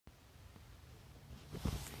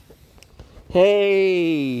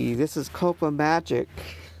Hey, this is Copa Magic,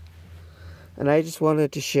 and I just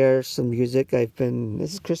wanted to share some music.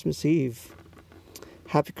 This is Christmas Eve.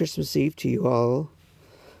 Happy Christmas Eve to you all.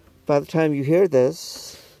 By the time you hear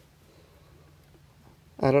this,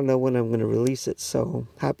 I don't know when I'm going to release it, so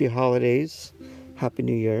happy holidays, happy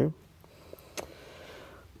New Year.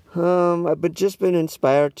 I've just been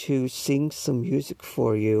inspired to sing some music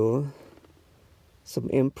for you, some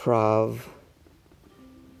improv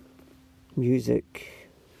music.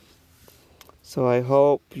 So I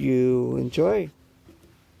hope you enjoy.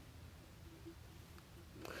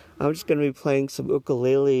 I'm just going to be playing some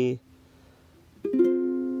ukulele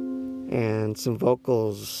and some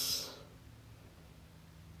vocals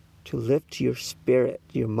to lift your spirit,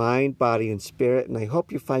 your mind, body, and spirit. And I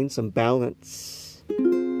hope you find some balance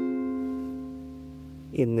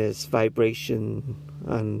in this vibration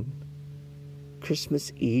on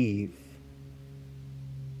Christmas Eve,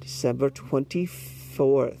 December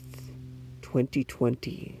 24th,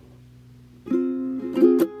 2020.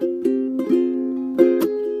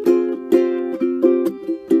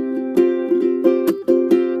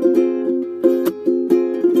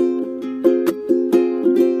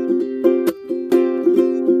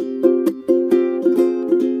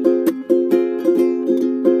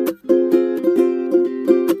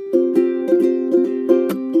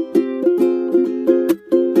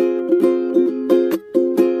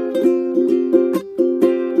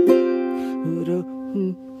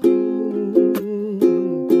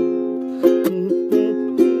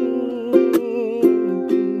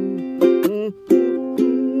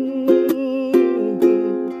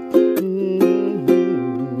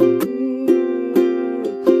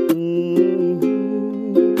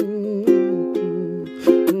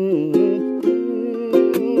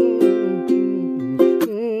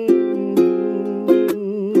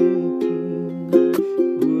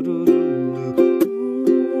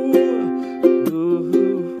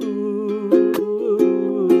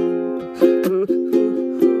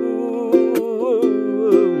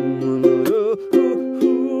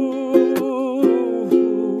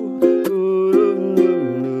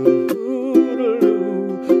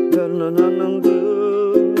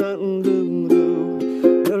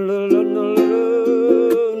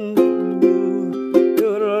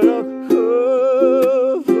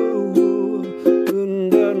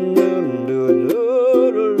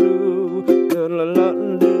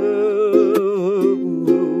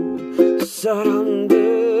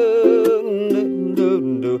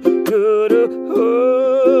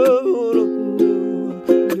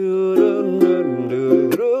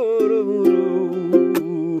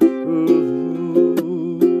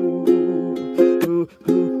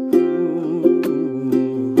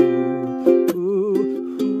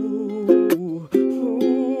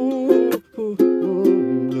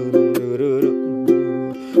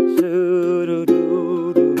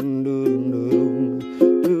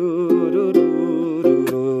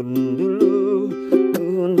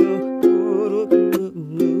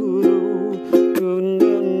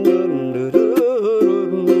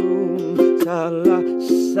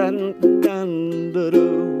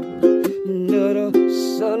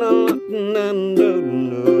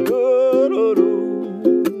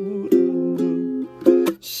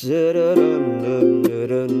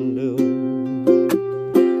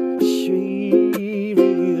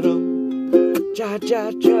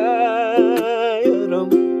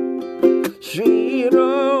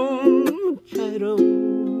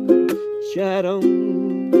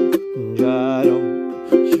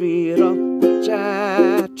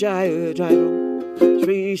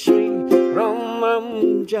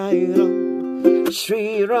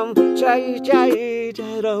 Shri Ram Jai Jai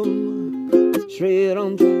Jai Ram, Shri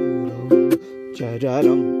Ram Jai Jai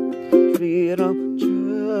Ram, Shri Ram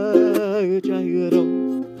Jai Jai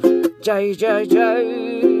Ram, Jai Jai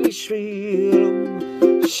Jai Shri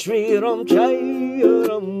Ram, Shri Ram Jai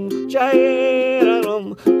Ram, Jai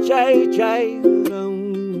Ram, Jai Jai Ram,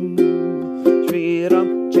 Shri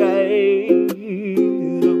Ram Jai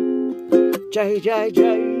Ram, Jai Jai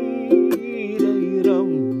Jai Ram,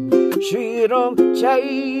 Shri Ram Jai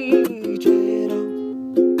Jai Ram,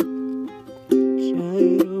 Jai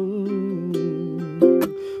Ram.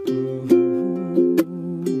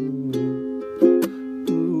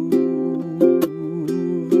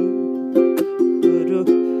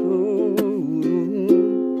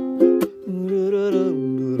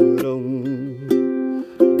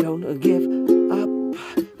 Don't give up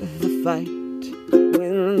the fight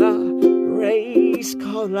when the race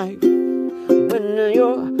called life, when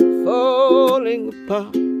you're falling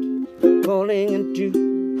apart, falling into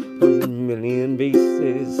 1,000,000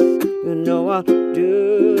 pieces. You know I'll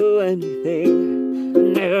do anything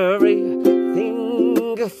and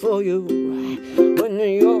everything for you. When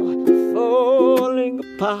you're falling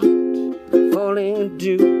apart, falling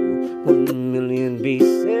into 1,000,000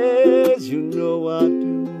 pieces, you know I'll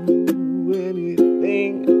do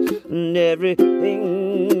anything and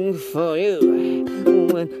everything for you.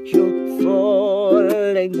 When you're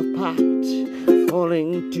falling apart,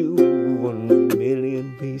 falling to 1,000,000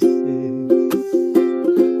 pieces,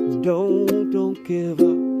 don't give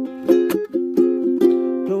up.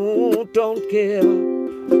 Don't give up.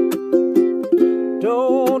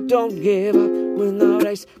 Don't give up when the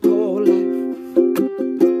race called life.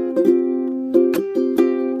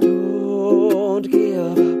 Don't give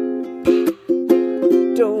up.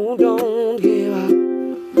 Don't give up.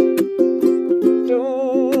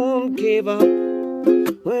 Don't give up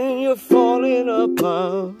when you're falling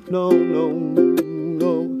apart. No, don't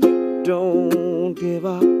give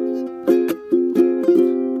up.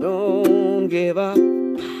 Don't give up.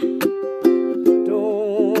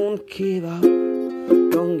 Don't give up.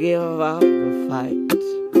 Don't give up the fight.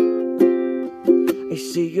 I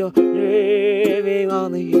see you're living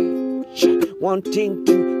on the edge, wanting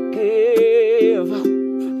to give up.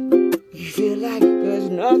 You feel like there's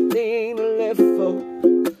nothing left for.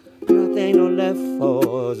 Nothing left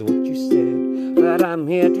for is what you said. But I'm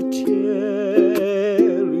here to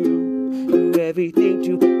tell you, you everything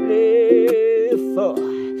to live for.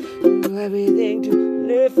 You everything to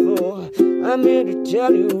live for. I'm here to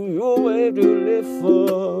tell you, you're way to live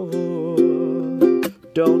for.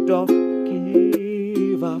 Don't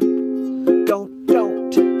give up. Don't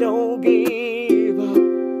give up.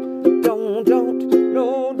 Don't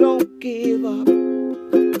give up.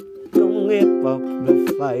 Don't give up the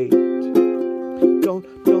fight. Don't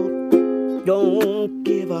give up. Don't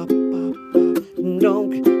give up. Don't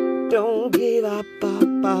give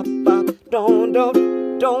up.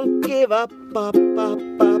 Don't give up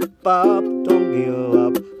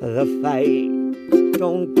the fight.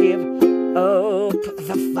 Don't give up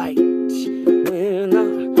the fight. When a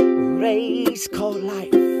race called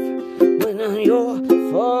life, when you're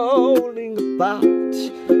falling apart,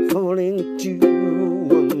 falling to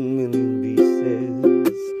 1,000,000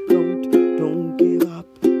 pieces. Don't give up.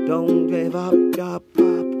 Don't give up.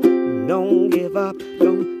 Don't give up.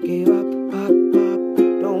 Don't give up.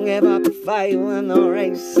 Don't give up the fight when the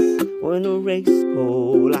race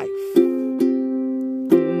called life.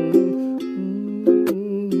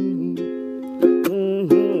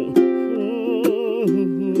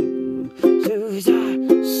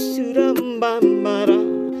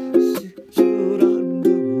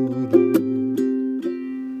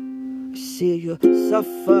 See you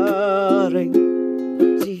suffering,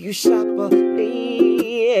 see you suffering,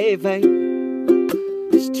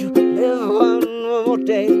 just to live one more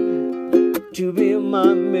day, to be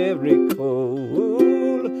my miracle,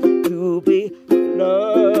 to be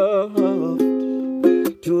loved,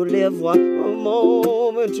 to live one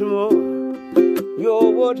moment more.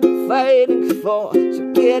 You're worth fighting for,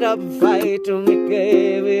 so get up and fight to make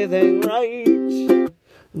everything right.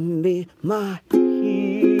 Be my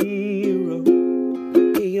hero,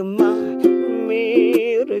 be my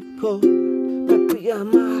miracle, be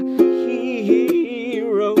my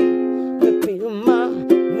hero, be my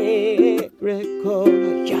miracle,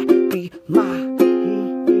 yeah, be my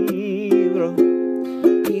hero,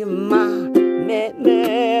 be my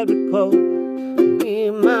miracle, be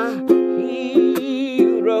my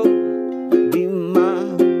hero, be my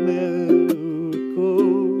miracle.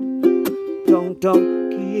 Don't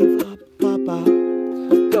give up, Papa.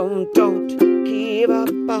 Don't give up,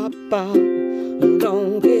 Papa.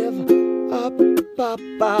 Don't give up,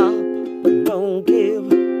 Papa. Don't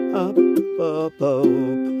give up, Papa.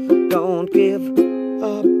 Don't give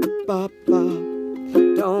up, Papa.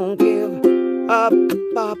 Don't give up,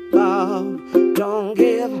 Papa. Don't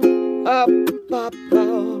give up, Papa.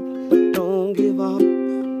 Don't give up.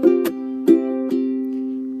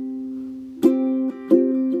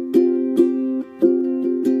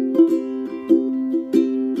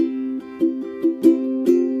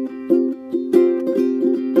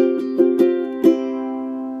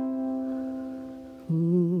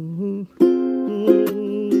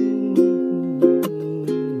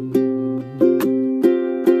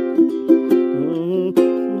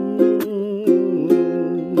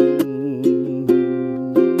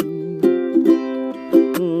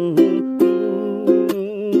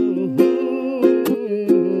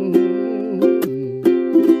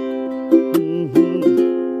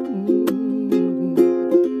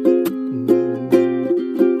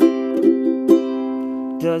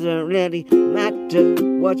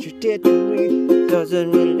 what you did to me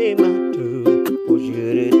doesn't really matter. What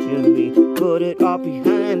you did to me, put it all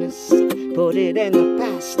behind us, put it in the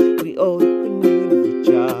past. We owe it a new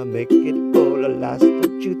future, make it all last.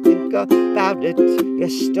 Don't you think about it?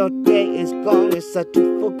 Yesterday is gone, it's sad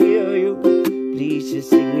to forgive you. Please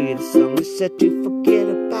just sing me the song, it's sad to forget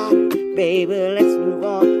about it. Baby, let's move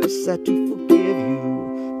on, it's sad to forgive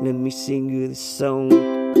you. Let me sing you the song.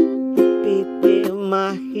 Baby,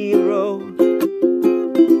 my hero,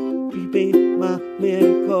 baby, my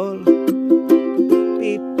miracle,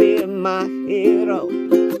 baby, my hero,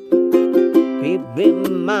 baby,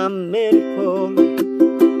 my miracle,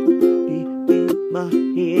 baby, my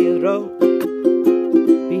hero,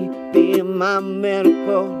 baby, my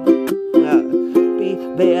miracle,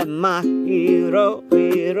 baby, my hero,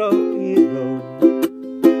 hero, hero.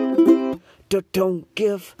 Don't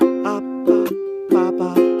give up,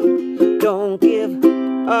 Papa. Don't give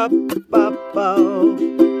up, don't give up,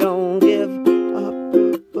 don't give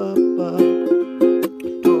up,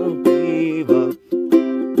 don't give up,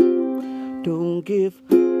 don't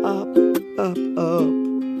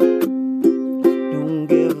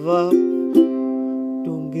give up,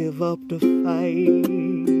 don't give up the fight.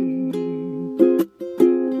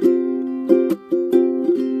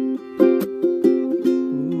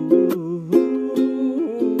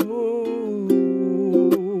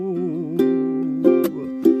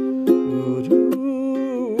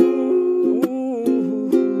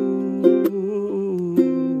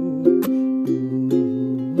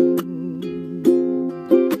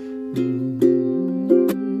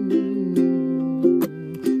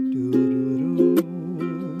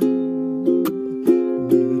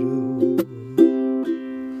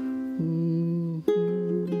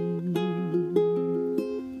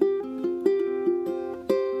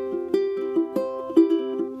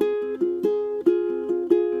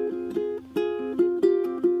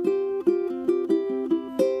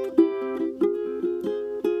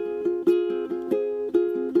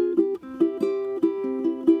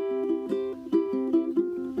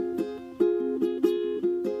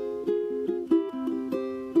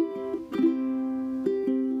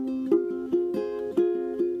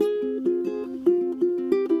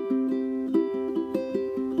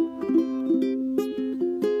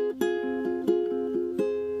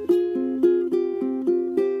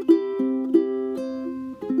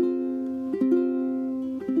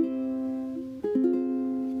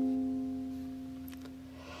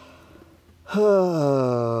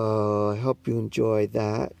 Oh, I hope you enjoy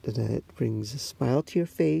that, and it brings a smile to your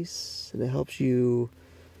face, and it helps you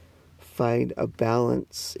find a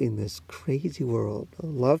balance in this crazy world.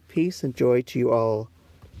 Love, peace, and joy to you all.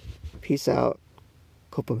 Peace out.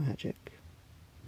 Copa Magic.